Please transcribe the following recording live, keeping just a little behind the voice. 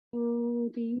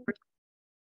ஜோதி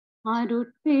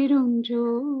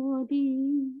அருட்பெருஞ்சோதி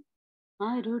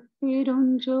அருட்பெருஞ்சோதி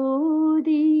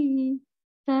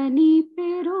தனி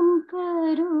பெரும்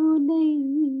கருணை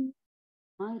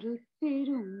அருட்பெருஞ்சோதி.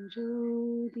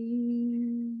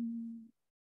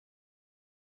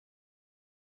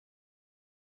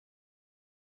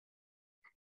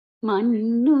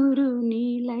 மண்ணுரு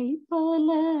நிலை பல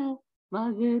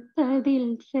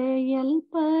வகுத்ததில் செயல்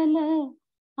பல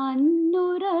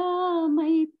அன்னுர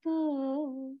அமைத்த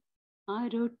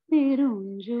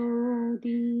அருட்பெருஞ்சோதி.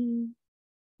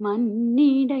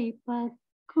 மண்ணிடை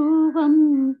பக்குவம்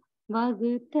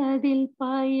வகுத்ததில்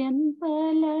பயன்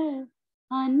பல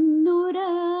அன்னுர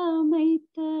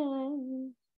அமைத்த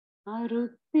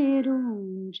அருட்பெருஞ்சோதி.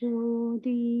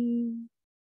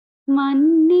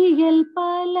 மன்னியல்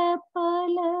பல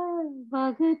பல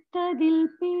வகுத்ததில்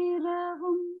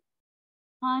பிறவும்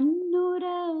அன்னுர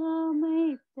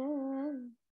அமைத்த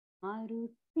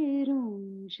அருட்பெருஞ்சோதி.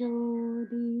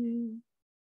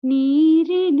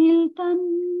 நீரினில்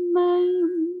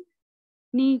தன்மையும்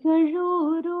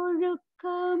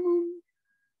நிகழோரொழுக்கமும்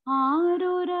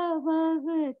ஆருர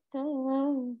வகுத்த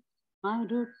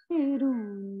அருட்பெருஞ்சோதி.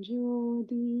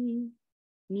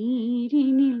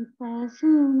 நீரினில்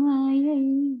பசுமையை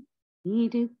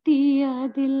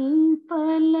நிறுத்தியதில்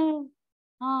பல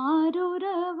ஆருர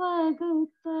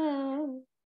வகுத்த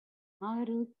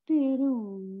அருட்பெருஞ்சோதி.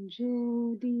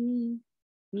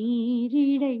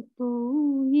 நீரிடை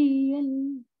போயியல்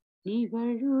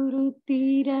நிகழுறு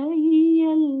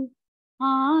திரையியல்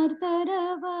ஆர்தர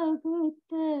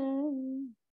வகுத்த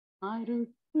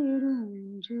அருட்பெருஞ்சோதி.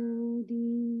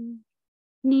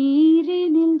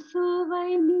 நீரினில் சுவை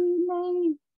நிலை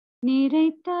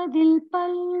நிறைத்ததில்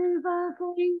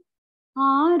பல்வகை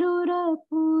ஆருர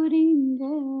புரிந்த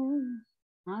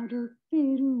அருட்பெருஞ்சோதி.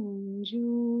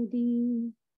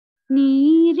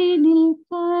 நீரினில்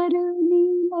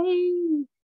கருநிலை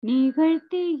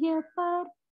நிகழ்த்திய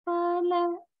பற்பல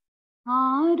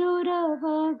ஆருர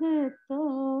வகுத்த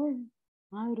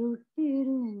அருட்பெருஞ்சோதி.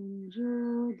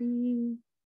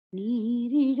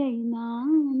 நீரிடை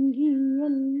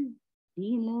நான்கியல்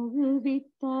நிலவு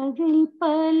வித்ததில்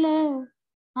பல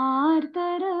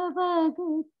ஆர்தர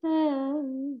வகுத்த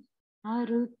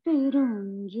அருட்பெருஞ்சோதி.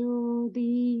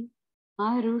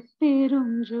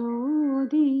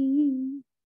 அருட்பெருஞ்சோதி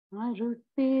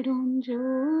அருட்பெருஞ்சோதி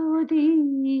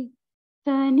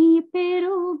தனி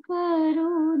பெரும்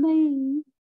கருணை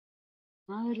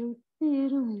அருட்பெருஞ்சோதி.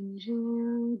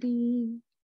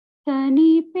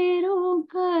 தனி பெரும்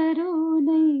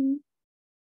கருணை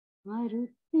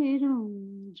அருட்பெருஞ்சோதி.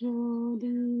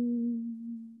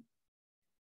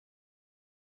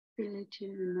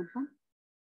 விண்ணப்பம்.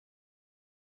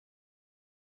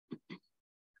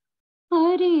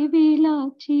 அறிவிலா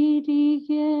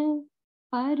சிறிய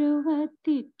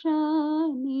பருவத்திற்றானே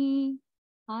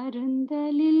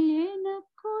அருந்தலில்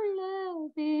எனக்குள்ள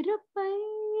வெறுப்பை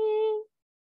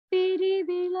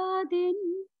பிரிவிலாதென்னுள்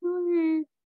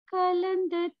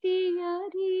கலந்த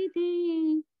தீயறிதே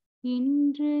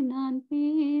இன்று நான்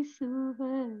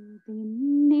பேசுவதென்னே.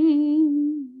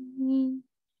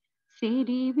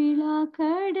 செறிவிழா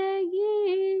கடையே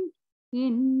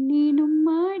என்னினும்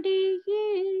அடியே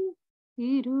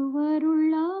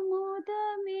இருவருள்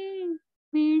அமுதமே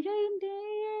விழைந்தே.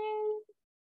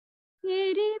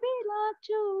 எரிவிழா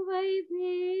சுவை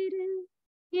வேறு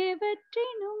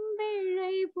எவற்றினும்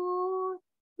விழைவோர்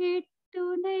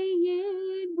எட்டுணை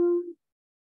ஏனும்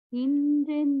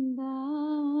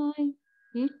இன்றெந்தாய்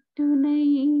எட்டுணை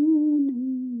ஏனும்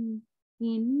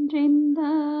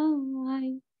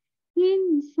இன்றெந்தாய்.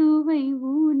 என் சுவை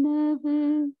உணவு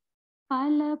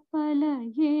பல பல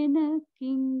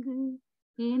எனக்கிங்கு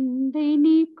எந்தை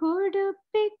நீ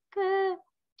கொடுப்பிக்க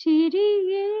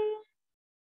சிறியே.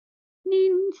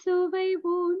 நின் சுவை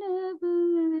உணவு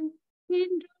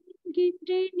என்றும்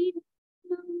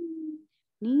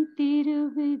நீ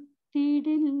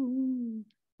திருவித்திடில்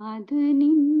அது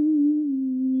நின்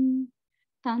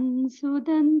தன்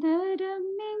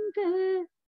சுதந்திரம் எங்கு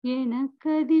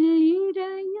எனக்கதில்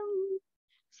இறையும்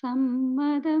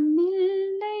சம்மதம்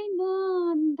இல்லை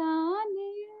நான்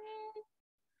தானே.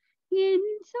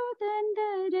 என்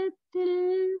சுதந்திரத்தில்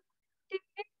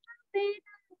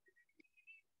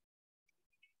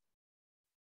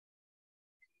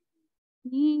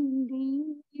நீந்தி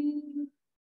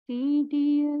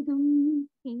தேடியதும்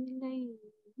இல்லை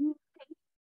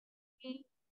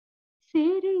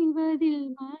செறிவதில்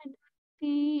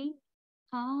மனத்தே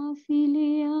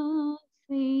காசிலே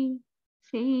ஆசை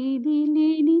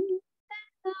செய்திலே நின்ற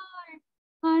நாள்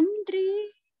அன்றே.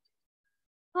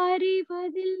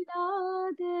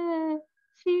 அறிவதில்லாத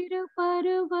சிறு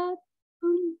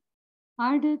பருவத்தும்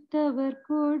அடுத்தவர்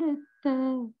கொடுத்த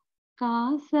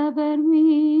காசவர்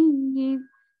மீன்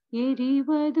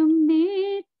எரிவதும்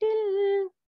நேற்றில்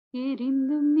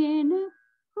எரிந்தும்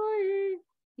எனக்குள்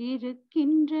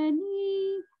இருக்கின்ற நீ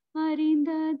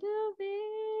அறிந்ததுவே.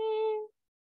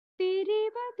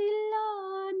 பிரிவதில்லா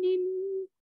நின்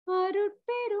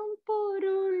அருட்பெரும்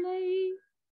பொருளை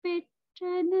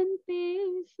பெற்றனன்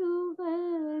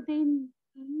பேசுவதென்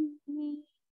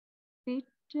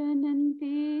பெற்றனன்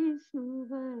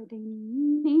பேசுவதென்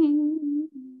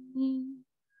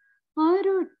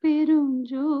அருட்பெரும்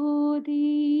ஜோதி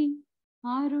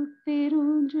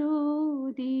அருட்பெரும்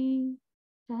ஜோதி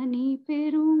தனி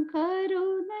பெரும்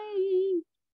கருணை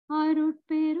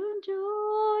அருட்பெரும்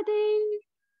ஜோதி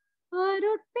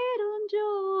அருட்பெரும்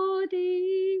ஜோதி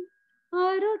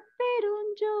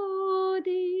அருட்பெரும்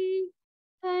ஜோதி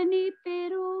தனி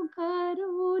பெரும்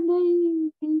கருணை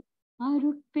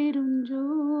அருட்பெரும்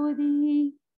ஜோதி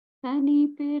தனி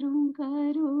பெரும்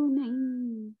கருணை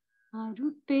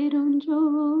அருட்பெரும்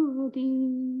ஜோதி.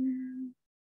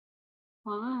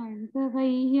 வாழ்க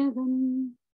வையகம்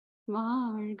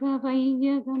வாழ்க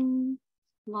வையகம்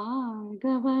வாழ்க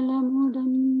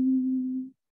வளமுடன்.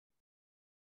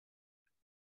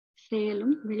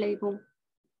 செயலும் விளைவும்.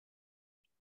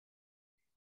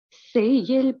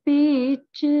 செயல்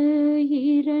பேச்சு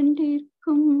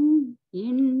இரண்டிற்கும்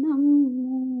எண்ணம்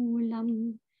மூலம்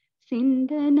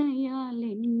சிந்தனையால்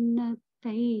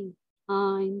எண்ணத்தை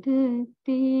ஆய்ந்து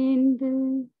தேர்ந்து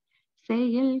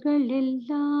செயல்கள்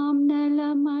எல்லாம்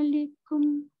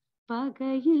நலமளிக்கும்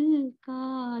வகையில்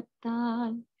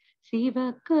காத்தால்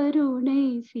சிவகருணை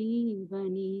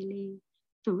சீவனிலே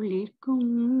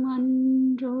துளிர்க்கும்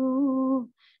அன்றோ.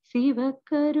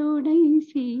 சிவகருணை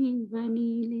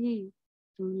சீவனிலே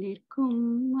துளிர்க்கும்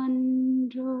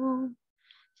அன்றோ.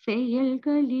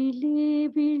 செயல்களிலே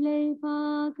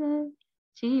விளைவாக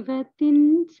சிவத்தின்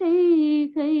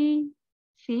செய்கை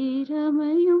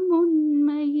சீரமையும்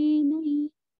உண்மையினை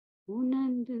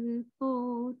உணர்ந்து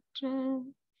போற்ற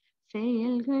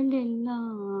செயல்கள்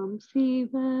எல்லாம்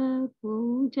சிவ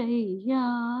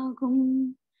பூஜையாகும்.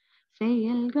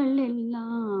 செயல்கள்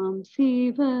எல்லாம்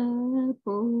சிவ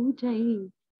பூஜையாகும்.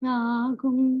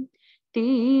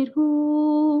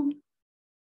 தேர்வோம்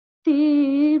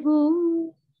தேர்வோம்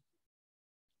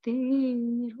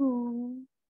தேர்வோம்.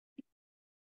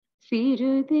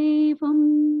 சிறு தெய்வம்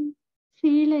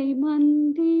சிலை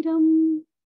மந்திரம்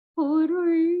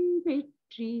பொருள்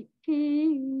வெற்றிக்கே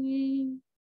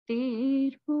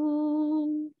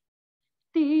தேர்வோம்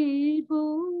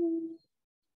தேர்வோம்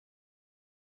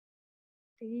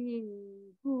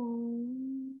தேர்வோம்.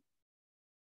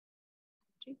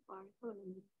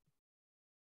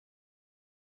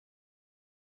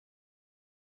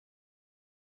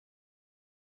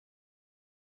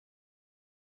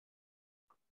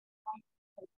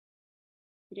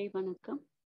 வணக்கம்.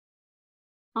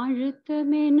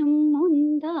 அழுத்தமெனும்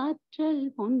முந்தாற்றல்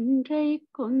ஒன்றை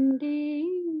கொண்டே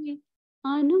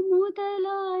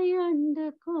அணுமுதலாய் அந்த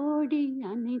கோடி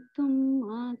அனைத்தும்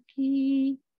ஆக்கி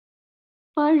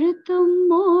பழுத்தும்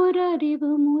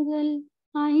ஓரறிவு முதல்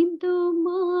ஐந்து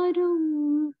மாறும்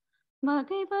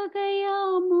வகை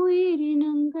வகையாம்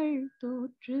உயிரினங்கள்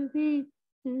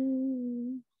தோற்றுவித்து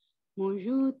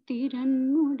முழு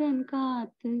திறனுடன்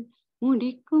காத்து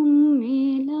முடிக்கும்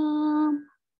மேலாம்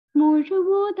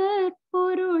முழுமுதற்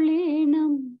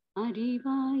பொருளேனம்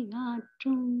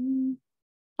அறிவாயாற்றும்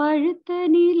பழுத்த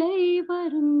நிலை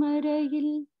வரும்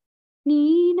வரையில் நீ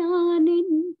நான்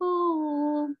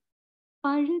என்போம்.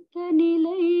 பழுத்த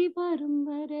நிலை வரும்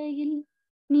வரையில்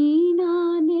நீ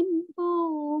நான்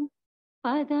என்போம்.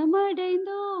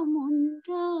 பதமடைந்தோம்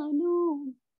ஒன்றானோம்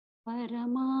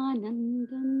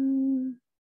பரமானந்தம்.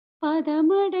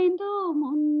 பதமடைந்தோம்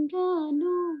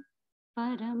ஒன்றானோம்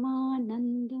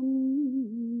பரமானந்தம்.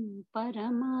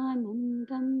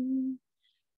 பரமானந்தம்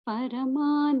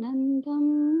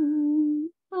பரமானந்தம்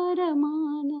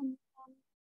பரமானந்தம்.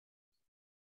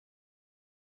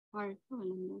 வாழ்க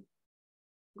வளமுடன்.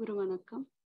 குரு வணக்கம்.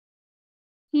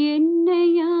 என்னை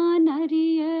யான்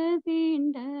அறிய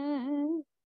வேண்ட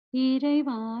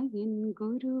இறைவா என்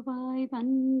குருவாய்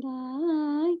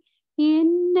வந்தாய்.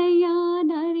 என்னை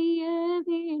யான் அறிய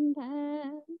வேண்ட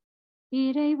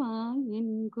இறைவா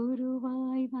என்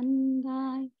குருவாய்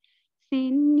வந்தாய்.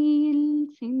 சென்னியில்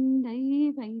சிந்தை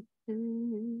வைத்து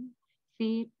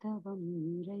சீர்த்தவம்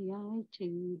முறையாய்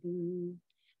செய்து.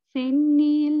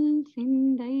 சென்னியில்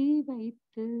சிந்தை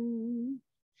வைத்து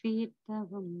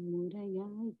சீர்த்தவம்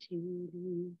முறையாய் செய்து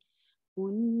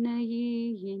உன்னையே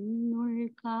என்னுள்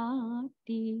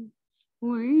காட்டி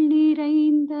உள்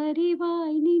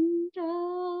நிறைந்தறிவாய்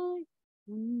நின்றாய்.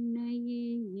 உன்னையே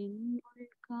என்னுள்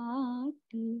காட்டி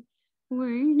காட்டி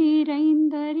உள்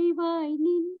நிறைந்தறிவாய்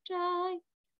நின்றாய்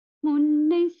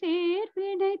முன்னை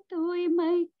சேர்வினை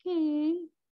தூய்மைக்கே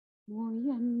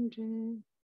முயன்று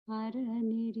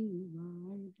அறநெறி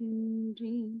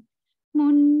வாழ்கின்றேன்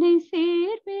முன்னை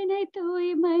சேர்வினை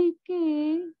தூய்மைக்கே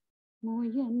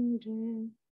முயன்று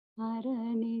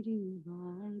அறநெறி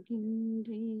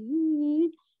வாழ்கின்றேன்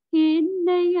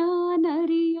என்னை யான்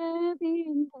அறிய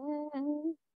வேண்ட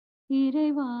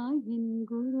இறைவாயின்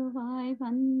குருவாய்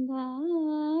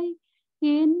வந்தாய்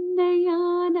என்னை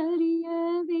யான் அறிய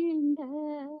வேண்ட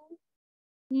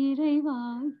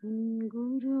இறைவாயின்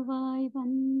குருவாய்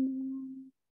வந்தாய்.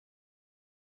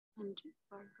 நன்றி.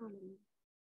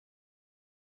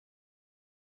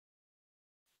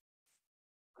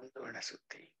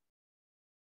 வாழ்த்துக்கள்.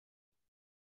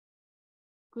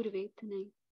 குருவே துணை.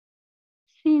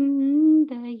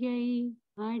 சிந்தையை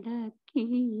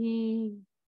அடக்கியே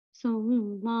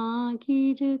சும்மாகிருக்கின்ற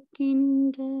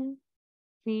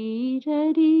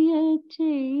சீரறிய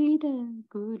செய்த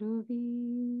குருவே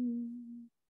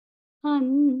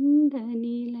அந்த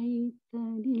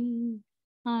நிலைத்தனில்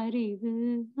அறிவு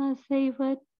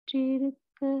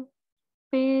அசைவற்றிருக்க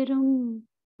பெரும்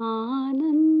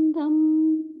ஆனந்தம்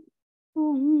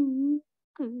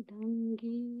பொங்குதங்கே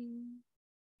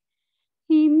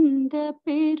இந்த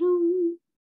பெரும்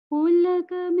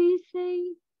உலகமிசை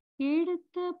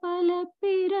எடுத்த பல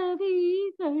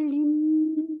பிறவிகளின்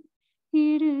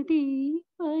இறுதி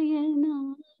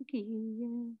பயனாகிய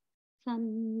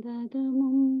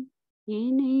சந்ததமும்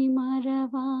என்னை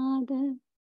மறவாத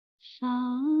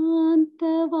சாந்த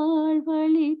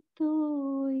வாழ்வழித்தோய்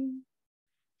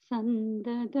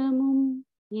சந்ததமும்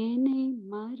என்னை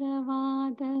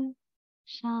மறவாத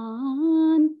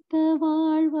சாந்த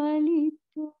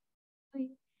வாழ்வழித்தோய்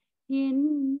என்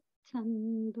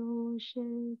சந்தோஷ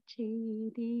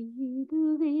செய்தி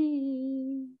இதுவே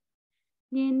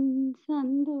என்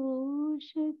சந்தோஷ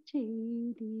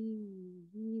செய்தி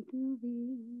இதுவே.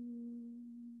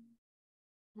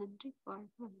 நன்றி.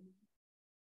 வாழ்க.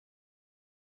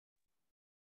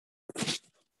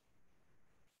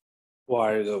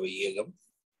 வாழ்க வையகம்,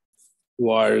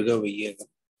 வாழ்க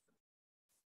வையகம்,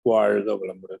 வாழ்க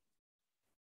வளமுடன்.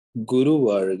 குரு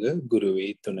வாழ்க, குருவே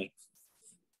துணை.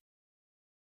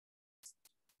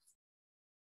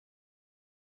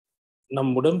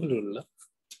 நம் உடம்பில் உள்ள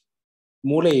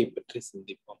மூளையை பற்றி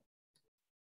சிந்திப்போம்.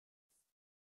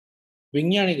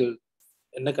 விஞ்ஞானிகள்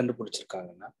என்ன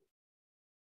கண்டுபிடிச்சிருக்காங்கன்னா,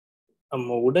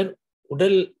 நம்ம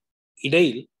உடல்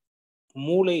இடையில்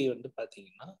மூளை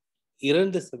பாத்தீங்கன்னா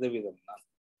 2% தான்.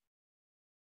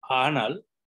 ஆனால்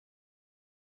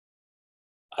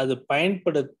அது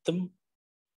பயன்படுத்தும்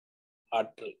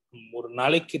ஆற்றல் ஒரு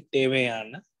நாளைக்கு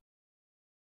தேவையான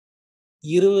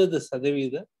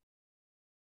 20%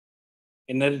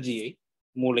 எனர்ஜியை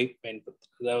மூளை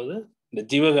பயன்படுத்தும். அதாவது இந்த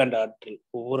ஜீவகாண்ட ஆற்றல்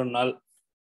ஒவ்வொரு நாள்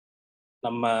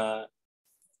நம்ம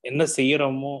என்ன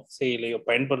செய்யறோமோ செய்யலையோ,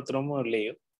 பயன்படுத்துறோமோ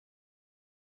இல்லையோ,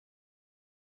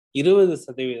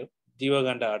 20%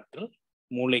 ஜீவகாண்ட ஆற்றல்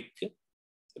மூளைக்கு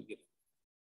செல்கிறது.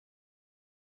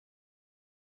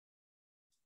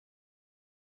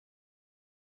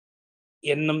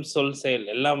 எண்ணம், சொல், செயல்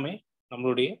எல்லாமே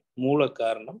நம்மளுடைய மூல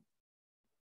காரணம்.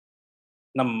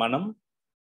 நம் மனம்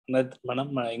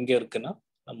எங்க இருக்குன்னா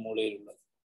நம் மூளையில் உள்ளது.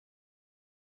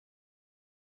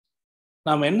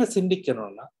 நாம் என்ன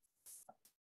சிந்திக்கிறோம்னா,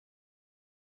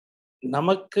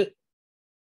 நமக்கு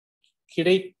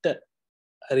கிடைத்த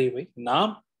அறிவை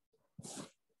நாம்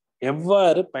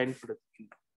எவ்வாறு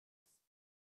பயன்படுத்துகின்றோம்.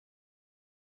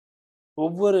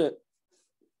 ஒவ்வொரு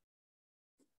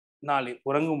நாளில்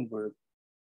உறங்கும் பொழுது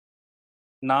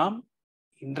நாம்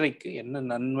இன்றைக்கு என்ன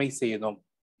நன்மை செய்தோம்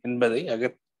என்பதை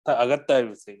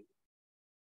அகத்தாய்வு செய்யும்.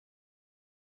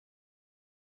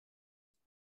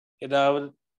 ஏதாவது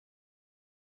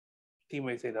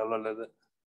தீமை செய்தாலோ அல்லது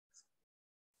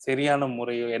சரியான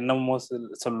முறையோ என்னமோ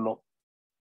சொல்லும்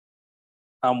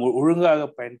நாம் ஒழுங்காக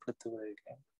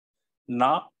பயன்படுத்துவதில்லை.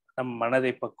 நாம் நம்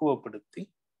மனதை பக்குவப்படுத்தி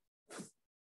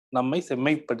நம்மை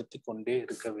செம்மைப்படுத்தி கொண்டே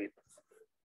இருக்க வேண்டும்.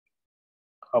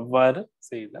 அவ்வாறு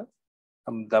செய்தால்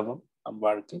நம் தவம், நம்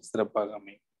வாழ்க்கை சிறப்பாக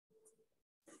அமையும்.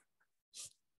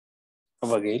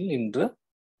 வகையில் இன்று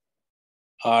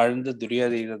ஆழ்ந்த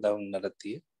துரியாதீன தவம்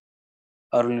நடத்திய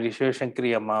அருள்நிதி சிவசங்கரி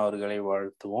அம்மா அவர்களை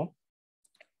வாழ்த்துவோம்.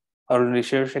 அருள்நிதி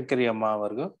சிவசங்கரி அம்மா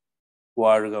அவர்கள்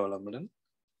வாழ்க வளமுடன்.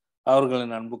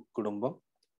 அவர்களின் அன்பு குடும்பம்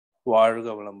வாழ்க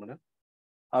வளமுடன்.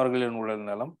 அவர்களின் உடல்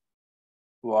நலம்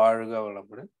வாழ்க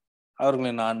வளமுடன்.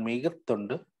 அவர்களின் ஆன்மீக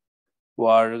தொண்டு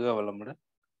வாழ்க வளமுடன்.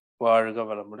 வாழ்க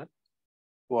வளமுடன்.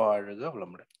 வாழ்க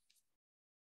வளமுடன்.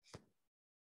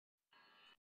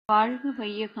 வாழ்க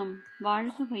வையகம்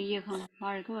வாழ்க வையகம்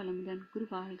வாழ்க வளமுடன். குரு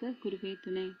வாழ்க, குருவே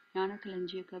துணை.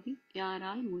 ஞானக்களஞ்சிய கவி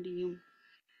யாரால் முடியும்?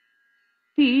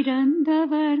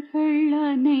 பிறந்தவர்கள்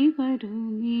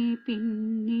அனைவருமே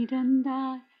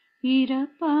பின்னிறந்தார்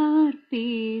இறப்பார்,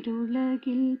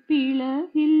 பேருலகில்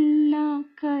பிளவில்லா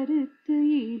கருத்து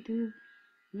இது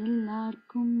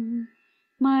எல்லார்க்கும்.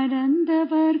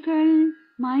 மறந்தவர்கள்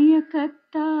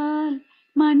மயக்கத்தால்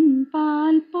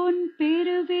மண்பால் பொன்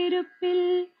பெருவிருப்பில்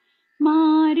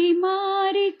மாறி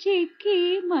மாறி சிக்கி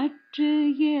மற்ற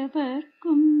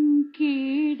எவர்க்கும்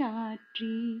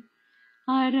கீழாற்றி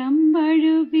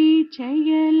அறம்பழுவி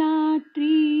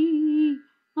செயலாற்றி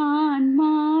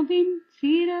ஆன்மாவின்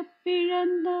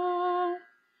சிறப்பிழந்தார்.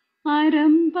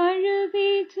 அறம்பழுவி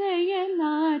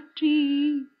செயலாற்றி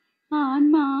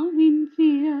ஆன்மாவின்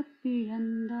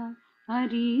சிறப்பிழந்தார்.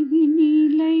 அறிவின்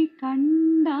நிலை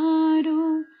கண்டாரோ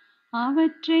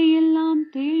அவற்றையெல்லாம்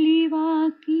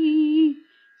தெளிவாக்கி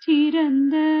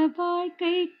சிறந்த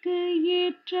வாழ்க்கைக்கு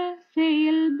ஏற்ற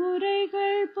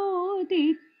செயல்முறைகள்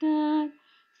போதித்தார்.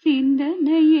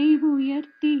 சிந்தனையை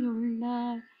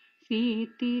உயர்த்தியுள்ளார்,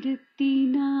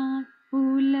 சீர்திருத்தினார்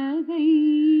உலகை.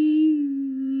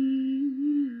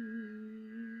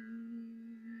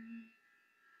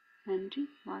 நன்றி.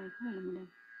 வாழ்க வளமுடன்.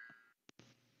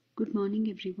 Good morning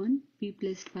everyone. Be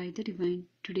blessed by the divine.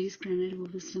 Today's Gnanakalanjiyam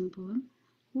wisdom poem.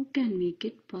 Who can make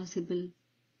it possible?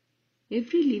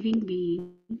 Every living being,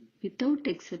 without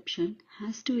exception,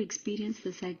 has to experience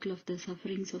the cycle of the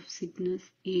sufferings of sickness,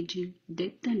 aging,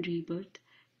 death and rebirth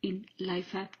in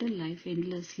life after life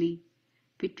endlessly.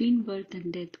 Between birth and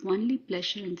death, only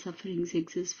pleasure and sufferings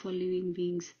exist for living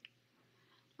beings.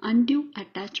 Undue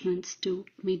attachments to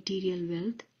material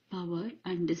wealth, power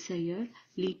and desire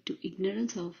lead to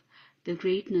ignorance of the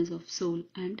greatness of soul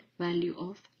and value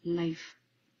of life.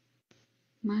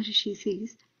 Maharishi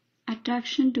says,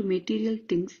 attraction to material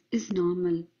things is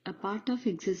normal, a part of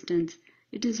existence.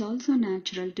 It is also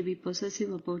natural to be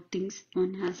possessive about things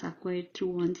one has acquired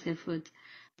through one's efforts.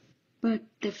 But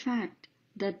the fact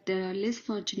that there are less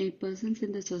fortunate persons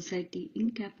in the society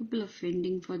incapable of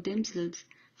fending for themselves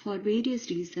for various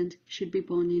reasons should be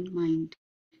borne in mind.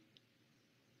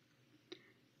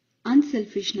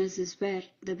 Unselfishness is where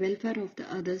the welfare of the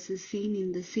others is seen in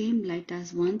the same light as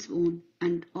one's own,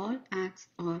 and all acts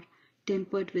are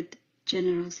tempered with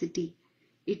generosity.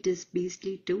 It is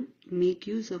beastly to make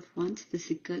use of one's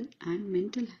physical and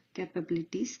mental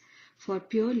capabilities for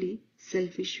purely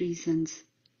selfish reasons.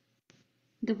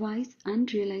 The wise,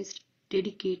 unrealized,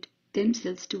 dedicate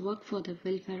themselves to work for the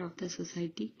welfare of the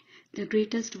society. The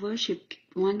greatest worship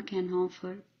one can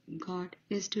offer God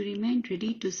is to remain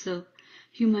ready to serve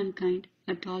humankind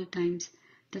at all times.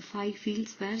 The 5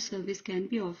 fields where service can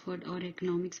be offered are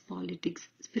economics, politics,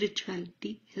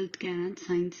 spirituality, healthcare and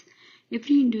science.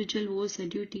 Every individual owes a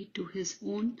duty to his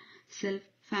own self,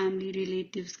 family,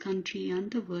 relatives, country and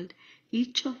the world,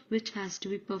 each of which has to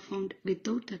be performed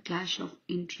without a clash of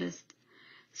interest.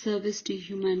 Service to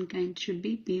humankind should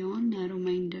be beyond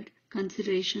narrow-minded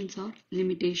considerations or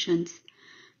limitations.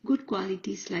 Good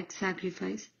qualities like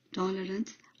sacrifice,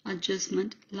 tolerance,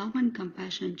 adjustment, love and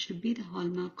compassion should be the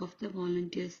hallmark of the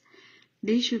volunteers.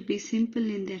 They should be simple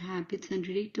in their habits and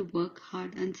ready to work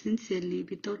hard and sincerely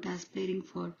without aspiring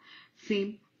for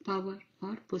fame, power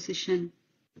or position.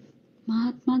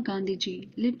 Mahatma Gandhiji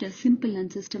lived a simple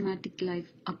and systematic life.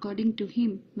 According to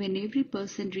him, when every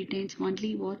person retains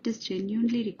only what is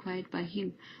genuinely required by him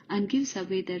and gives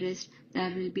away the rest,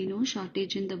 there will be no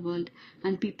shortage in the world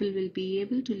and people will be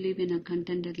able to live in a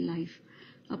contented life.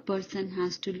 A person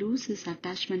has to lose his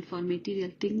attachment for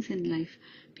material things in life.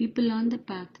 People on the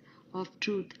path of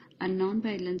truth and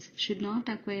non-violence should not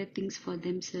acquire things for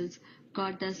themselves.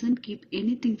 God doesn't keep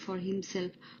anything for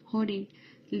himself. Hoarding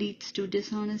leads to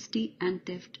dishonesty and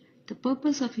theft. The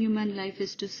purpose of human life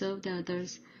is to serve the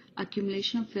others.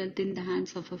 Accumulation of wealth in the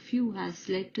hands of a few has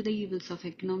led to the evils of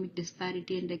economic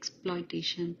disparity and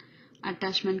exploitation.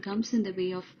 Attachment comes in the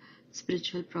way of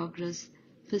spiritual progress.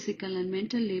 Physical and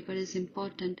mental labor is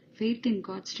important. Faith in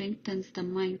God strengthens the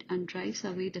mind and drives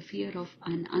away the fear of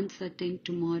an uncertain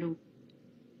tomorrow.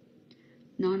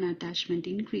 Non-attachment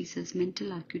increases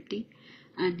mental acuity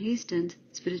and hastens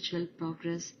spiritual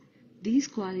progress. These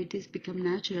qualities become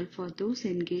natural for those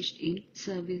engaged in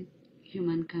serving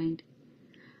humankind.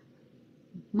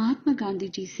 Mahatma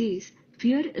Gandhiji says,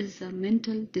 fear is a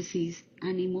mental disease,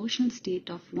 an emotional state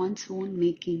of one's own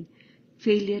making.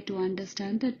 Failure to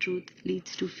understand the truth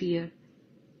leads to fear,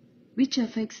 which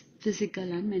affects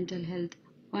physical and mental health.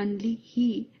 Only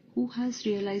he who has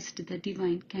realized the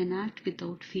divine can act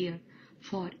without fear,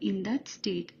 for in that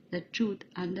state the truth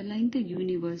underlying the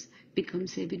universe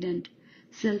becomes evident.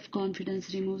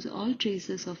 Self-confidence removes all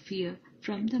traces of fear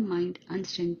from the mind and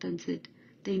strengthens it.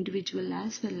 The individual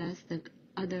as well as the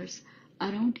others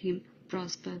around him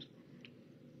prosper.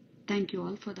 Thank you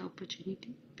all for the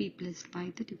opportunity. Be blessed by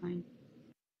the divine.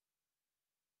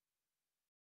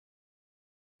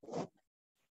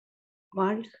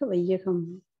 வாழ்க வையகம்,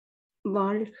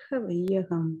 வாழ்க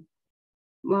வையகம்,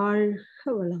 வாழ்க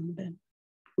வளமுடன்.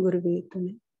 குருவே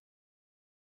துணை.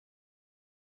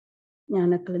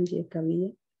 ஞானக்களஞ்சிய கவியை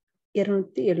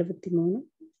 273.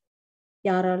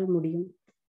 யாரால் முடியும்?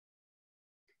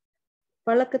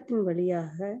 பழக்கத்தின்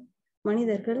வழியாக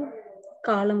மனிதர்கள்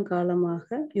காலம் காலமாக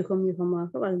யுகம்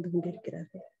யுகமாக வாழ்ந்து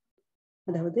கொண்டிருக்கிறார்கள்.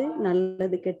 அதாவது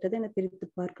நல்லது கெட்டது என பிரித்து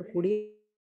பார்க்கக்கூடிய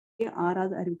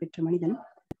 6வது அறிவு பெற்ற மனிதன்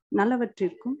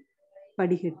நல்லவற்றிற்கும்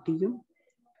படிகட்டியும்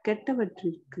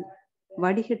கெட்டவற்றிற்கு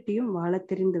வடிகட்டியும் வாழ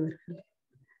தெரிந்தவர்கள்,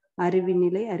 அறிவின்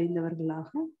நிலை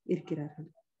அறிந்தவர்களாக இருக்கிறார்கள்.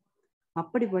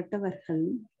 அப்படிப்பட்டவர்கள்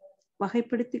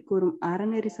வகைப்படுத்தி கூறும்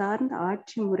அறநெறி சார்ந்த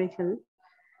ஆட்சி முறைகள்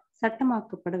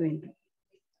சட்டமாக்கப்பட வேண்டும்.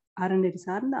 அறநெறி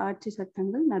சார்ந்த ஆட்சி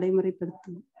சட்டங்கள்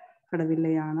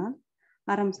நடைமுறைப்படுத்தப்படவில்லையானால்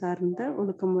அறம் சார்ந்த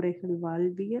ஒழுக்க முறைகள்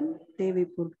வாழ்வியல் தேவை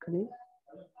பொருட்களை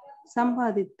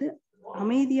சம்பாதித்து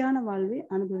அமைதியான வாழ்வை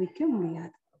அனுபவிக்க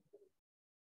முடியாது.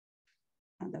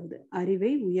 அதாவது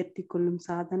அறிவை உயர்த்தி கொள்ளும்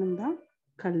சாதனம் தான்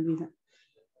கல்விதான்.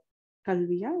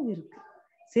 கல்வியா இருக்கு.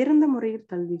 சிறந்த முறையில்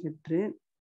கல்வி கற்று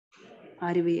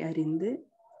அறிவை அறிந்து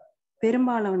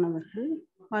பெரும்பாலானவர்கள்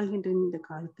வாழ்கின்ற இந்த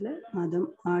காலத்துல மதம்,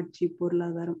 ஆட்சி,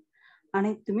 பொருளாதாரம்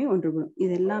அனைத்துமே ஒன்றுபடும்.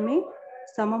 இது எல்லாமே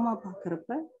சமமா பாக்குறப்ப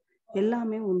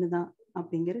எல்லாமே ஒண்ணுதான்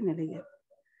அப்படிங்கிற நிலைய.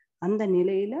 அந்த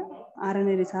நிலையில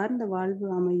அறநெறி சார்ந்த வாழ்வு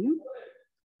அமையும்.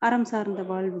 அறம் சார்ந்த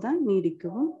வாழ்வு தான்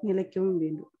நீடிக்கவும் நிலைக்கவும்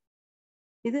வேண்டும்.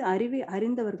 இது அறிவை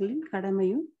அறிந்தவர்களின்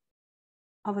கடமையும்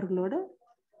அவர்களோட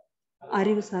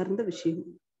அறிவு சார்ந்த விஷயம்.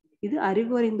 இது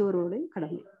அறிவு அறிந்தவரோட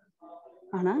கடமை.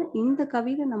 ஆனா இந்த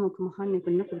கவியில நமக்கு மகான்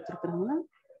என்ன கொடுத்திருக்கிறாங்கன்னா,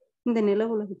 இந்த நில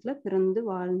உலகத்துல பிறந்து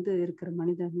வாழ்ந்து இருக்கிற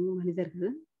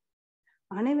மனிதர்கள்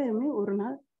அனைவருமே ஒரு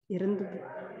நாள்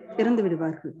இறந்து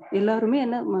விடுவார்கள். எல்லாருமே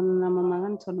என்ன, நம்ம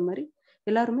மகன் சொன்ன மாதிரி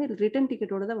எல்லாருமே ரிட்டர்ன்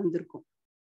டிக்கெட்டோட தான் வந்திருக்கோம்.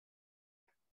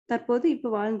 தற்போது இப்ப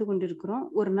வாழ்ந்து கொண்டிருக்கிறோம்.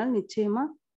 ஒரு நாள் நிச்சயமா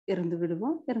இறந்து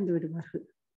விடுவார்கள்.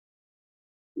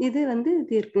 இது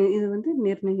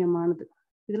நிர்ணயமானது.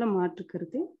 இதுல மாற்று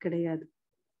கருத்தே கிடையாது.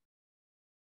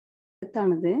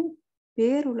 அடுத்தானது,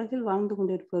 பேருலகில் வாழ்ந்து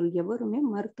கொண்டிருப்பவர்கள் எவருமே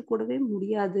மறுத்து கூடவே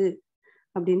முடியாது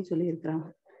அப்படின்னு சொல்லி இருக்கிறாங்க.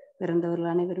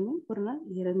 பிறந்தவர்கள் அனைவருமே ஒரு நாள்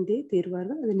இறந்தே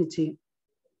தீர்வார்கள், அது நிச்சயம்.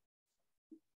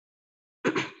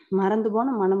 மறந்து போன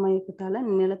மனமயக்கத்தால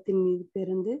நிலத்தின் மீது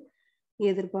பிறந்து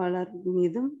எதிர்ப்பாளர்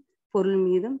மீதும் பொருள்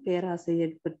மீதும் பேராசை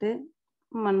ஏற்பட்டு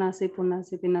மண்ணாசை,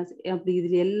 பொன்னாசை, பின்னாசை அப்படி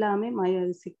இதுல எல்லாமே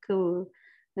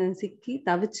சிக்கி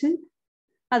தவிச்சு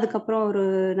அதுக்கப்புறம் ஒரு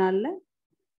நாள்ல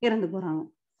இறந்து போறாங்க.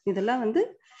 இதெல்லாம்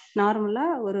நார்மலா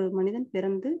ஒரு மனிதன்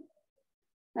பிறந்து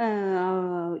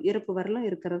இறப்பு வரலாம்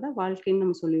இருக்கிறதா வாழ்க்கைன்னு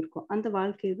நம்ம சொல்லியிருக்கோம். அந்த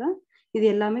வாழ்க்கை தான் இது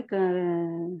எல்லாமே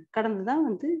கடந்துதான்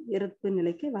இறப்பு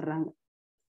நிலைக்கு வர்றாங்க.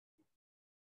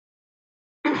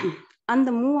 அந்த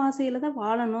மூவாசையில தான்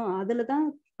வாழணும், அதுலதான்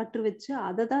பற்று வச்சு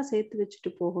அதை தான் சேர்த்து வச்சுட்டு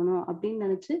போகணும் அப்படின்னு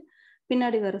நினைச்சு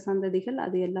பின்னாடி வர சந்ததிகள்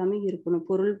அது எல்லாமே இருக்கணும்.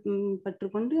 பொருள் பற்று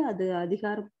கொண்டு அது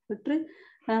அதிகாரம் பற்று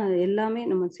எல்லாமே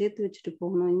நம்ம சேர்த்து வச்சுட்டு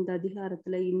போகணும். இந்த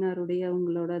அதிகாரத்துல இன்னாருடைய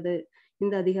உங்களோட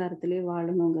இந்த அதிகாரத்திலே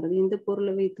வாழணுங்கிறது, இந்த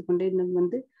பொருளை வைத்து கொண்டே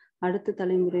நம்ம அடுத்த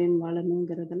தலைமுறையின்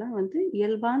வாழணுங்கிறதெல்லாம்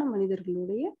இயல்பான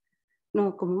மனிதர்களுடைய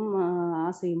நோக்கமும்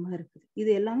ஆசையுமா இருக்குது. இது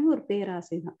எல்லாமே ஒரு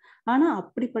பேராசை தான். ஆனா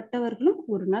அப்படிப்பட்டவர்களும்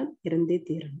ஒரு நாள் இறந்தே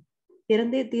தீர்வார்கள்.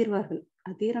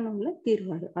 தீரணும்ல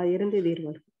தீர்வார்கள், இறந்தே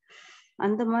தீர்வார்கள்.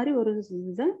 அந்த மாதிரி ஒரு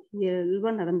இதுதான் இயல்பா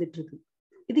நடந்துட்டு இருக்கு.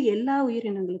 இது எல்லா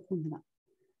உயிரினங்களுக்கும் உண்டுதான்.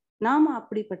 நாம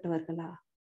அப்படிப்பட்டவர்களா?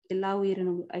 எல்லா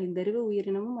உயிரினமும் 5 அறிவு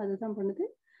உயிரினமும் அதுதான் பண்ணுது.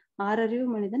 6 அறிவு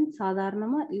மனிதன்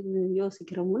சாதாரணமா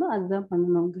யோசிக்கிறவங்களும் அதுதான்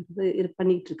பண்ணணுங்கிறது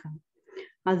பண்ணிட்டு இருக்காங்க.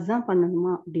 அதுதான்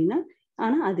பண்ணணுமா அப்படின்னா,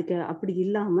 ஆனா அதுக்கு அப்படி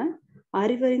இல்லாம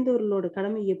அறிவறிந்தவர்களோட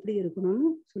கடமை எப்படி இருக்கணும்னு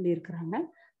சொல்லியிருக்கிறாங்க.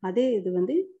 அதே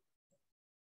இது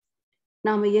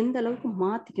நாம எந்த அளவுக்கு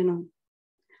மாத்திக்கணும்,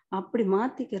 அப்படி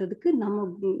மாத்திக்கிறதுக்கு நம்ம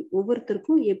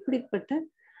ஒவ்வொருத்தருக்கும் எப்படிப்பட்ட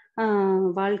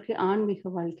வாழ்க்கை, ஆன்மீக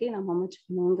வாழ்க்கையை நம்ம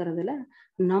அமைச்சுக்கணுங்கிறதுல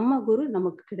நம்ம குரு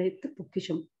நமக்கு கிடைத்த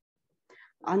பொக்கிஷம்.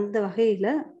 அந்த வகையில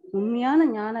உண்மையான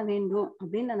ஞானம் வேண்டும்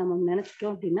அப்படின்னு நம்ம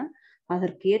நினைச்சிட்டோம் அப்படின்னா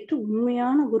அதற்கு ஏற்று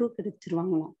உண்மையான குரு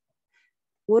கிடைச்சிருவாங்களாம்.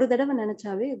 ஒரு தடவை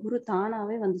நினைச்சாவே குரு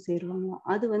தானாவே சேருவாங்களாம்.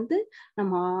 அது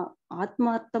நம்ம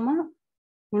ஆத்மார்த்தமா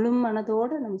முழு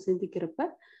மனதோட நம்ம சிந்திக்கிறப்ப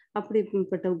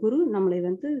அப்படிப்பட்ட குரு நம்மளை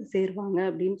சேருவாங்க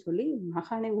அப்படின்னு சொல்லி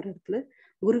மகானே ஒரு இடத்துல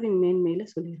குருவின் மேன்மையில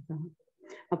சொல்லியிருக்காங்க.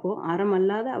 அப்போ அறம்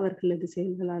அல்லாத அவர்களது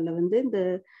செயல்களால இந்த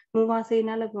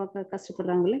மூவாசையினால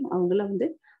கஷ்டப்படுறாங்களே அவங்கள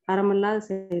அறமல்லாத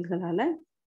செயல்களால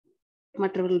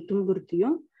மற்றவர்கள்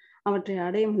துன்புறுத்தியும் அவற்றை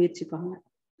அடைய முயற்சிப்பாங்க.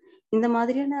 இந்த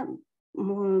மாதிரியான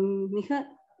மிக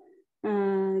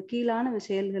கீழான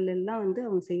செயல்கள் எல்லாம்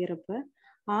அவங்க செய்யறப்ப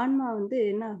ஆன்மா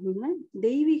என்ன ஆகும்னா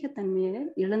தெய்வீக தன்மையை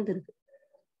இழந்துருது.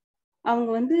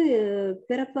 அவங்க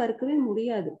பிறப்பு அறுக்கவே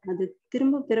முடியாது. அது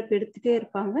திரும்ப பிறப்பு எடுத்துட்டே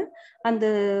இருப்பாங்க. அந்த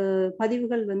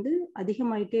பதிவுகள்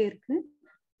அதிகமாயிட்டே இருக்கு.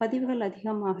 பதிவுகள்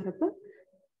அதிகமாகிறப்ப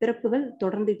பிறப்புகள்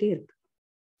தொடர்ந்துட்டே இருக்கு.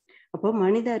 அப்போ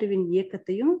மனித அறிவின்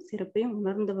இயக்கத்தையும் சிறப்பையும்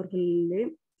உணர்ந்தவர்களே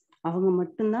அவங்க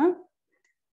மட்டும்தான்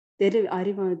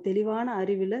தெளிவான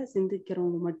அறிவுல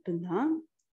சிந்திக்கிறவங்க மட்டும்தான்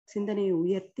சிந்தனையை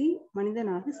உயர்த்தி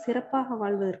மனிதனாக சிறப்பாக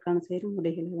வாழ்வதற்கான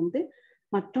செயல்முறைகளை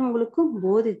மற்றவங்களுக்கும்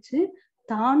போதிச்சு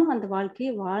தானும் அந்த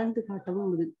வாழ்க்கையை வாழ்ந்து காட்டவும்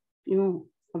முடியும்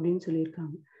அப்படின்னு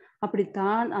சொல்லியிருக்காங்க.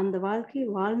 அப்படித்தான் அந்த வாழ்க்கையை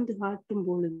வாழ்ந்து காட்டும்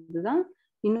பொழுதுதான்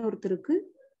இன்னொருத்தருக்கு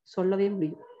சொல்லவே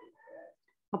முடியும்.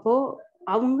 அப்போ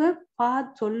அவங்க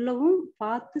சொல்லவும்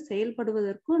பார்த்து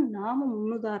செயல்படுவதற்கும் நாம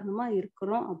முன்னுதாரணமா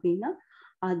இருக்கிறோம் அப்படின்னா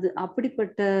அது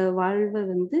அப்படிப்பட்ட வாழ்வை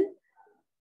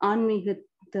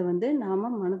ஆன்மீகத்தை நாம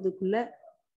மனதுக்குள்ள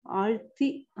ஆழ்த்தி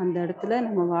அந்த இடத்துல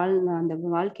நம்ம அந்த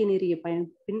வாழ்க்கை நெறியை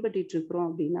பின்பற்றிட்டு இருக்கிறோம்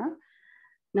அப்படின்னா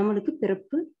நம்மளுக்கு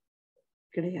பிறப்பு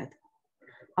கிடையாது.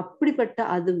 அப்படிப்பட்ட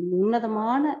அது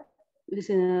உன்னதமான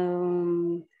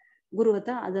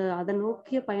குருவைத்தான் அதை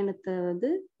நோக்கிய பயணத்தை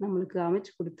நம்மளுக்கு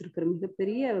அமைச்சு கொடுத்துருக்கிற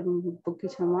மிகப்பெரிய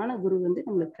பொக்கிஷமான குரு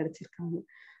நம்மளுக்கு கிடைச்சிருக்காங்க.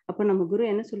 அப்ப நம்ம குரு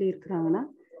என்ன சொல்லி இருக்கிறாங்கன்னா,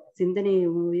 சிந்தனையை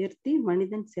உயர்த்தி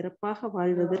மனிதன் சிறப்பாக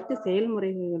வாழ்வதற்கு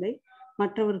செயல்முறைகளை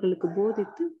மற்றவர்களுக்கு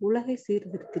போதித்து உலகை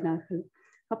சீர்திருத்தினார்கள்.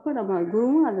 அப்போ நம்ம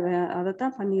குருவும்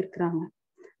அதைத்தான் பண்ணியிருக்கிறாங்க.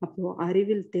 அப்போ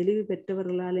அறிவில் தெளிவு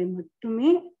பெற்றவர்களாலே மட்டுமே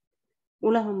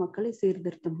உலக மக்களை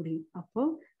சீர்திருத்த முடியும். அப்போ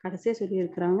கடைசியா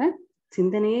சொல்லியிருக்கிறாங்க,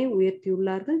 சிந்தனையை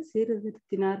உயர்த்தியுள்ளார்கள்,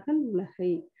 சீர்திருத்தினார்கள்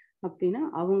உலகை. அப்படின்னா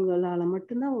அவங்களால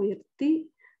மட்டும்தான் உயர்த்தி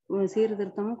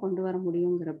சீர்திருத்தமும் கொண்டு வர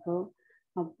முடியுங்கிறப்போ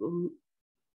அப்போ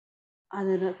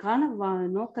அதற்கான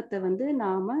நோக்கத்தை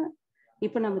நாம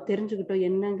இப்ப நம்ம தெரிஞ்சுக்கிட்டோம்.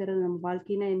 என்னங்கிறது நம்ம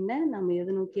வாழ்க்கையினா என்ன, நம்ம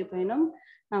எதை நோக்கிய பயணம்,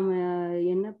 நம்ம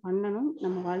என்ன பண்ணணும்,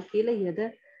 நம்ம வாழ்க்கையில எதை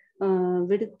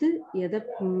விடுத்து எதை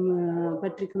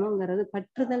பற்றிக்கணுங்கிறது,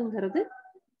 பற்றுதல்ங்கிறது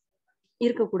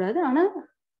இருக்கக்கூடாது. ஆனா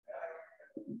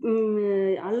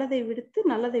அல்லதை விடுத்து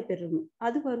நல்லதை பெறணும்,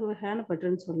 அது ஒரு வகையான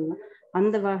பற்றுன்னு சொல்லலாம்.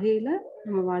 அந்த வகையில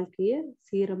நம்ம வாழ்க்கைய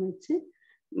சீரமைச்சு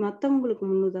மற்றவங்களுக்கு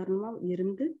முன்னுதாரணமா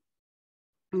இருந்து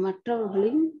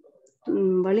மற்றவர்களையும்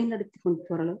வழி நடத்தி கொண்டு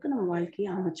போற அளவுக்கு நம்ம வாழ்க்கையை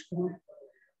அமைச்சுக்கணும்.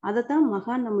 அதைத்தான்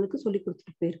மகான் நம்மளுக்கு சொல்லி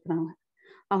கொடுத்துட்டு போயிருக்கிறாங்க.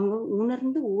 அவங்க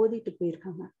உணர்ந்து ஓதிட்டு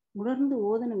போயிருக்காங்க. உணர்ந்து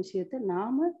ஓதின விஷயத்த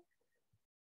நாம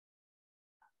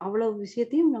அவ்வளவு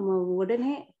விஷயத்தையும் நம்ம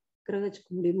உடனே கிரகிச்சுக்க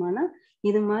முடியுமானா,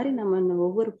 இது மாதிரி நம்ம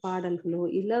ஒவ்வொரு பாடல்களோ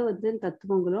இல்ல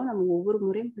தத்துவங்களோ நம்ம ஒவ்வொரு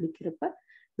முறையும் படிக்கிறப்ப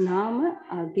நாம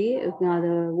அப்படியே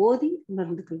அதை ஓதி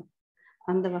உணர்ந்துக்கலாம்.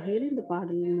 அந்த வகையில இந்த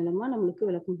பாடல் மூலமா நம்மளுக்கு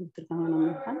விளக்கம் கொடுத்துருக்காங்க.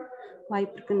 நம்மளுக்கு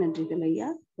வாய்ப்பிற்கு நன்றிகள் ஐயா.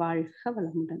 வாழ்க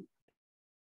வளமுடன்.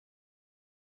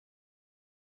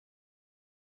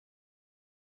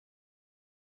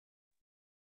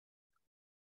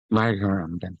 வாழ்க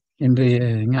வளமுடன். இன்றைய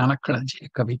ஞானக்களஞ்சிய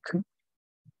கவிக்கு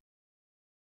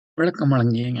விளக்கம்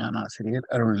வழங்கிய ஞானாசிரியர்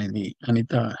அருள்நிதி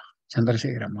அனிதா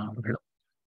சந்திரசேகரம்மா அவர்களும்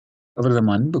அவரது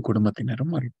அன்பு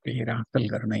குடும்பத்தினரும்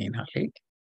பேராக்கல் கருணையினாலே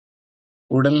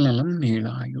உடல் நலம்,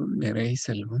 நீளாயுள், நிறை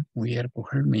செல்வம், உயர்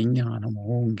புகழ், மெய்ஞானம்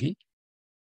ஓங்கி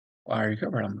வாழ்க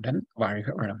வளமுடன், வாழ்க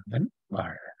வளமுடன்,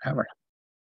 வாழ்க வளம்.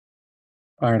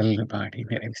 பாடல்கள் பாடி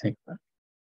நிறைவு செய்வார்.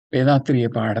 வேதாத்திரிய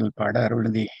பாடல் பாட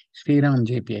அருள்நிதி ஸ்ரீராம்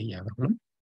ஜேபி ஐயா அவர்களும்,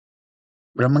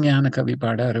 பிரம்மஞான கவி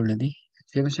பாட அருள்நிதி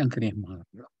சிவசங்கரி அம்மா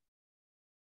அவர்களும்,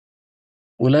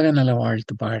 உலக நல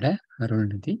வாழ்த்து பாட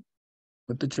அருள்நிதி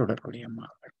முத்துச்சுடர்குடி அம்மா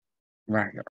அவர்கள்.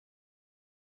 வாழ்க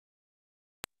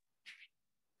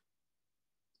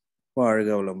வாழ்க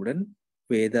வளமுடன்.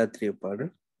 வேதாத்திரிய பாடல்.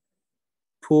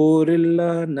 போரில்லா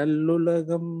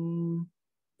நல்லுலகம்,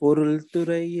 பொருள்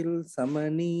துறையில்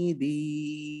சமநீதி,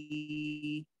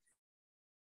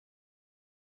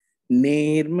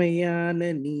 நேர்மையான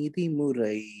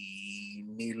நீதிமுறை,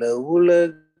 நில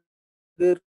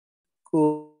உலகோராட்சி,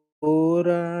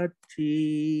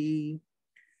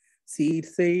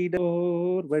 சீர்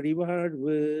செய்தோர்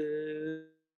வழிவாழ்வு,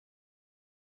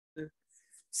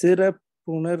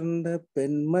 சிறப்புணர்ந்த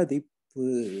பெண்மதிப்பு,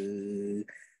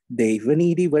 தெய்வ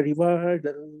நீதி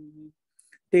வழிவாழல்,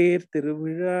 தேர்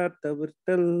திருவிழா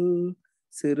தவிர்த்தல்,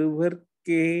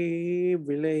 சிறுவர்க்கே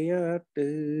விளையாட்டு,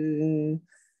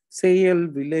 செயல்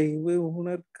விளைவு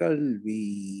உணர்கல்வி,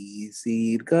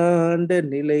 சீர்காண்ட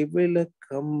நிலை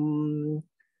விளக்கம்,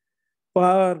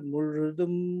 பார்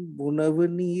முழுதும் உணவு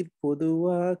நீர்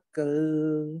பொதுவாக்கல்,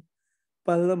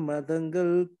 பல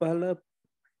மதங்கள் பல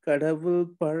கடவுள்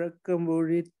பழக்கம்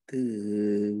ஒழித்து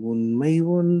உண்மை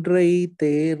ஒன்றை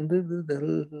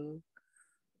தேர்ந்தெடுதல்.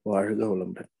 வாழ்க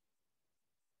வளமுடன்.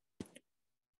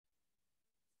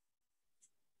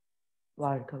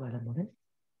 வாழ்க வளமுடன்.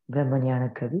 பிரம்மஞான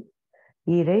கவி.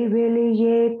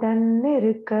 இறைவெளியே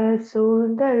தன்னிருக்க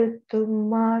சூழ்ந்தழுத்தும்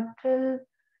மாற்றல்,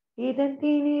 இதன்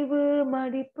திணிவு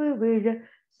மடிப்பு விழ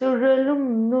சுழலும்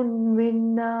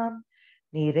நுண்விண்ணாம்,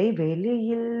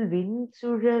 நிறைவெளியில் விண்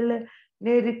சுழல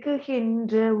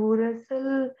நெருக்குகின்ற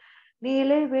உரசல்,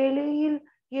 நிலைவெளியில்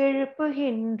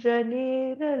எழுப்புகின்ற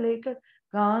நேரலைகள்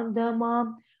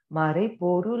காந்தமாம், மறை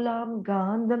பொருளாம்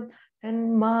காந்தம் தன்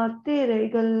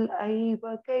மாத்திரைகள்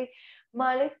ஐவகை,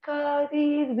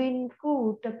 மலைக்காதீர் விண்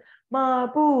கூட்டம்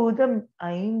மாபூதம்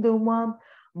ஐந்துமாம்,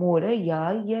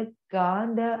 முறையாய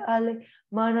காந்த அலை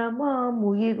மனமாம்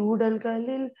உயிர்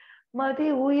உடல்களில் மதி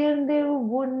உயர்ந்து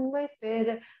உண்மை பெற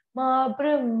மா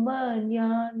பிரம்ம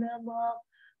ஞானமாம்,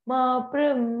 மா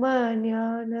பிரம்ம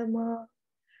ஞானமா.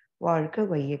 வாழ்க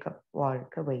வையகம்,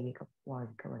 வாழ்க வையகம்,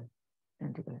 வாழ்க வையகம்.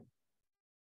 நன்றிகள்.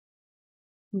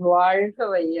 வாழ்க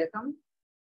வையகம்,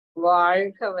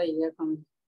 வாழ்க வையகம்,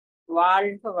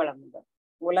 வாழ்க வளமுடன்.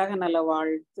 உலக நல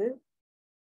வாழ்த்து.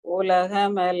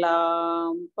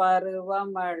 உலகமெல்லாம்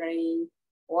பருவமழை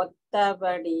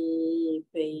ஒத்தபடி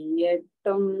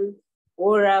பெய்யட்டும்,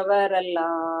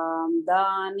 உழவரெல்லாம்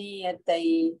தானியத்தை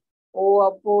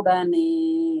உவப்புடனே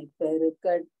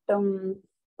பெருக்கட்டும்,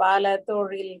 பல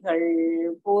தொழில்கள்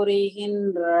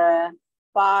புரிகின்ற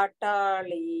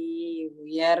பாட்டாளி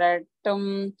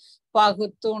உயரட்டும்,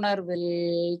 பகுத்துணர்வில்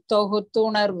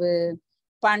தொகுத்துணர்வு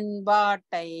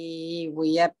பண்பாட்டை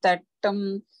உயர்த்தட்டும்,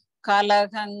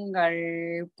 கலகங்கள்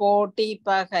போட்டி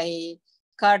பகை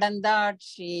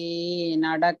கடந்தாட்சி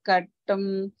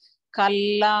நடக்கட்டும்,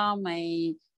 கல்லாமை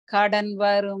கடன்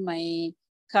வறுமை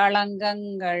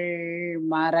களங்கங்கள்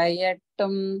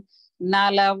மறையட்டும்,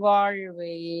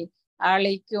 நலவாழ்வை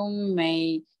அளிக்கும்மை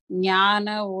ஞான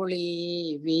ஒளி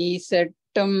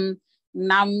வீசட்டும்,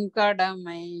 நம்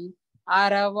கடமை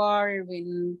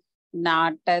அறவாழ்வின்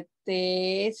நாட்டத்தே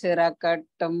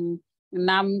சிறக்கட்டும்,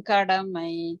 நம்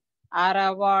கடமை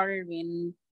அறவாழ்வின்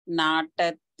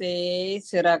நாட்டத்தே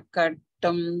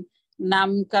சிறக்கட்டும்,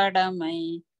 நம் கடமை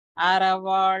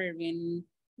அறவாழ்வின்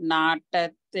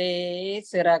நாட்டத்தே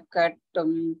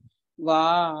சிறக்கட்டும்.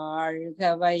 வாழ்க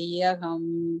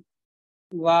வையகம்,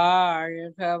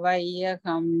 வாழ்க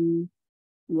வையகம்,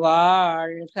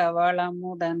 வாழ்க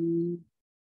வளமுடன்.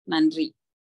 நன்றி.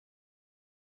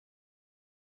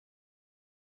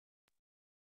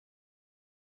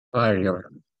 வாழ்க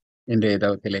வளம். இன்றைய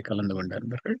தவத்திலே கலந்து கொண்ட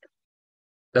அன்பர்கள்,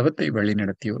 தவத்தை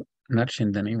வழிநடத்தியோர்,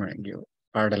 நற்சிந்தனை வழங்கியோர்,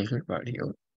 பாடல்கள்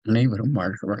பாடியோர் அனைவரும்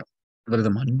வாழ்க வளம். அவரது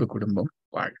அன்பு குடும்பம்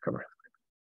வாழ்க வளம்.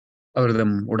 அவரது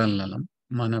உடல் நலம்,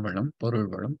 மனவளம், பொருள்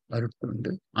வளம்,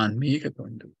 அருட்தொண்டு, ஆன்மீக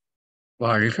தொண்டு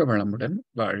வாழ்க வளமுடன்,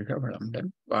 வாழ்க வளமுடன்,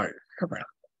 வாழ்க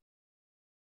வளம்.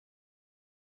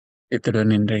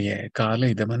 இத்துடன் இன்றைய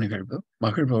காலை தவ நிகழ்வு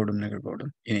மகிழ்வோடும்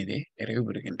நிகழ்வோடும் இனிதே நிறைவு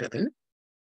பெறுகின்றது.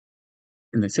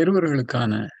 இந்த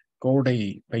சிறுவர்களுக்கான கோடை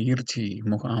பயிற்சி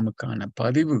முகாமுக்கான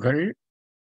பதிவுகள்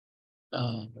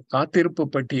காத்திருப்பு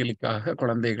பட்டியலுக்காக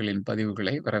குழந்தைகளின்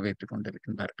பதிவுகளை வரவேற்றுக்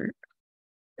கொண்டிருக்கின்றார்கள்.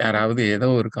 யாராவது ஏதோ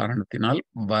ஒரு காரணத்தினால்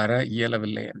வர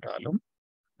இயலவில்லை என்றாலும்,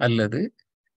 அல்லது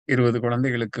 20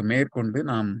 குழந்தைகளுக்கு மேற்கொண்டு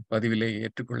நாம் பதிவிலே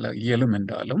ஏற்றுக்கொள்ள இயலும்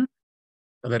என்றாலும்,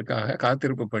 அதற்காக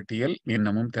காத்திருப்பு பட்டியல்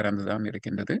இன்னமும் திறந்துதான்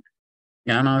இருக்கின்றது.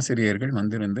 ஞானாசிரியர்கள்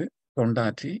வந்திருந்து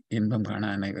தொண்டாற்றி இன்பம் காண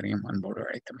அனைவரையும் அன்போடு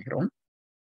அழைத்துகிறோம்.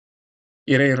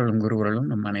 இறையர்களும் குருவர்களும்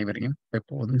நம் அனைவரையும்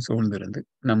எப்போதும் சூழ்ந்திருந்து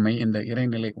நம்மை இந்த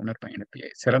இறைநிலை உணர்பயணத்திலே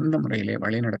சிறந்த முறையிலே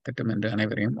வழிநடத்தட்டும் என்று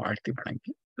அனைவரையும் வாழ்த்தி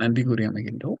வணங்கி நன்றி கூறி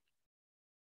அமைகின்றோம்.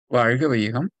 வாழ்க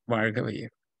வையகம், வாழ்க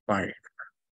வையகம், வாழ்க.